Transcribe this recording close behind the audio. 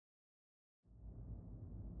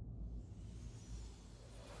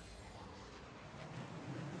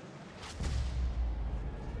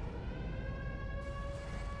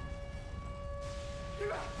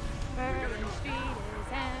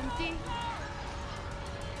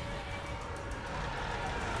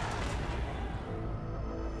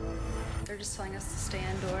just telling us to stay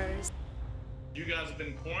indoors. You guys have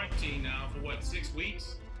been quarantined now for what, 6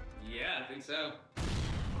 weeks? Yeah, I think so.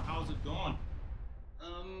 How's it going?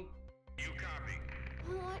 You copy.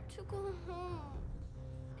 I want to go home.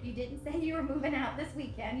 You didn't say you were moving out this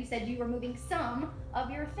weekend. You said you were moving some of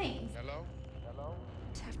your things. Hello? Hello?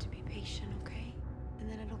 Just have to be patient, okay?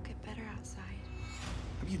 And then it'll get better outside.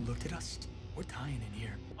 Have you looked at us? We're dying in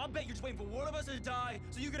here. I bet you're just waiting for one of us to die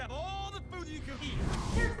so you can have all the food that you can eat.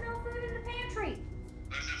 There's no food in the pantry.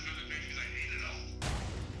 There's no food in the pictures. I hate it all.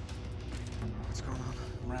 What's going on?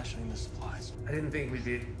 I'm rationing the supplies. I didn't think we'd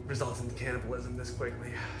be resulting in cannibalism this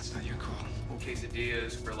quickly. It's not your call.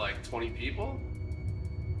 Quesadillas for like 20 people?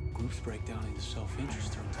 Groups break down into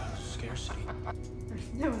self-interest during times of scarcity.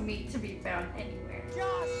 There's no meat to be found anywhere.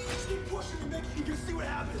 Josh, keep pushing and make you can see what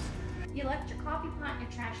happens. You left your coffee pot in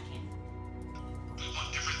your trash can. We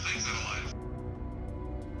want different things in life.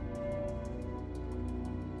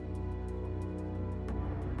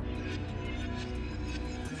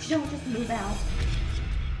 You don't just move out.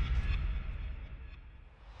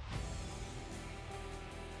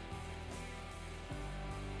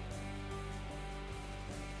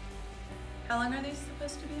 How long are they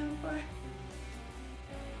supposed to be on for?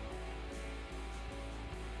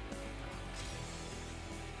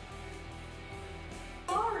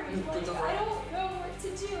 Sorry, like, I don't know what to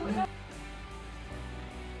do.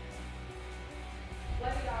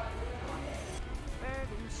 Let it out.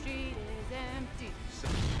 Bourbon Street is empty.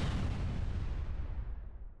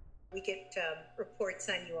 We get reports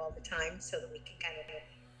on you all the time so that we can kind of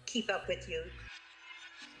keep up with you.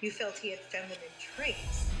 You felt he had feminine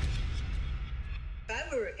traits. If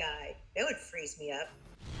I were a guy, that would freeze me up.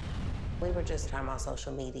 We were just talking about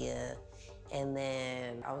social media, and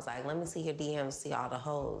then I was like, let me see your DMs, see all the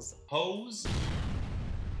hoes. Hoes?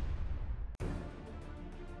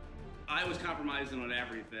 I was compromising on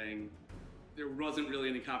everything. There wasn't really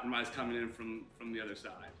any compromise coming in from the other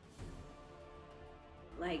side.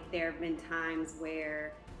 Like, there have been times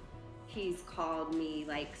where he's called me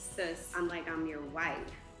like sis. I'm like, I'm your wife.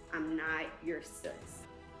 I'm not your sis.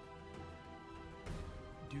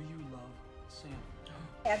 Do you love Sam?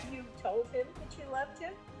 Have you told him that you loved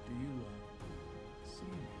him? Do you love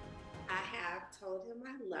Sam? I have told him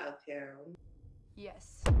I love him.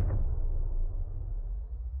 Yes.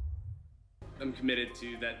 I'm committed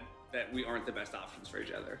to that we aren't the best options for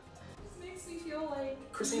each other. This makes me feel like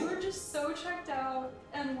you were just so checked out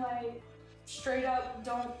and like straight up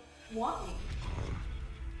don't want me.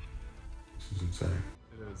 This is insane.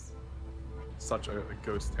 It is such a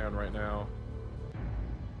ghost town right now.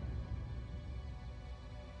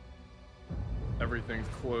 Everything's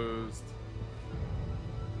closed.